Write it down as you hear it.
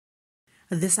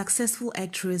The successful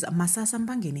actress Masasa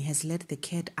Mbangeni has let the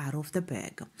cat out of the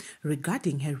bag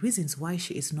regarding her reasons why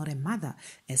she is not a mother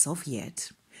as of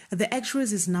yet. The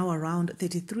actress is now around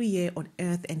 33 years on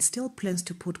earth and still plans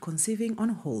to put conceiving on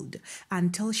hold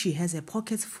until she has her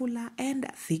pockets fuller and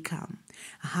thicker.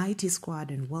 Hi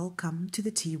T-Squad and welcome to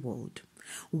the T-World.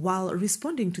 While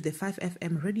responding to the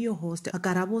 5FM radio host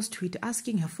Karabo's tweet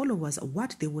asking her followers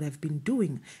what they would have been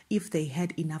doing if they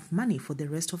had enough money for the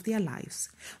rest of their lives,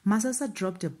 Masasa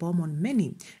dropped a bomb on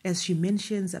many as she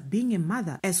mentions being a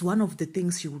mother as one of the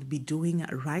things she would be doing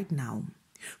right now.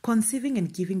 Conceiving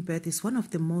and giving birth is one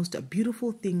of the most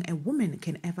beautiful things a woman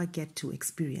can ever get to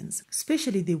experience,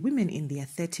 especially the women in their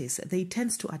 30s. They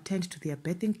tend to attend to their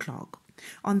birthing clock.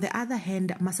 On the other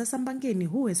hand, Masasa Mbangeni,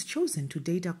 who has chosen to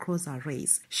date across her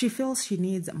race, she feels she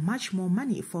needs much more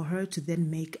money for her to then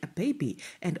make a baby,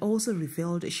 and also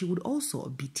revealed she would also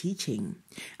be teaching.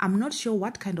 I'm not sure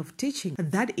what kind of teaching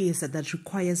that is that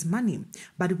requires money,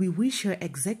 but we wish her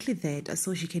exactly that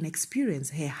so she can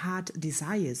experience her heart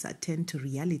desires turn to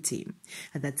reality.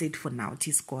 That's it for now,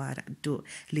 T-Squad. Do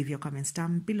leave your comments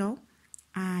down below.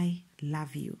 I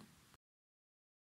love you.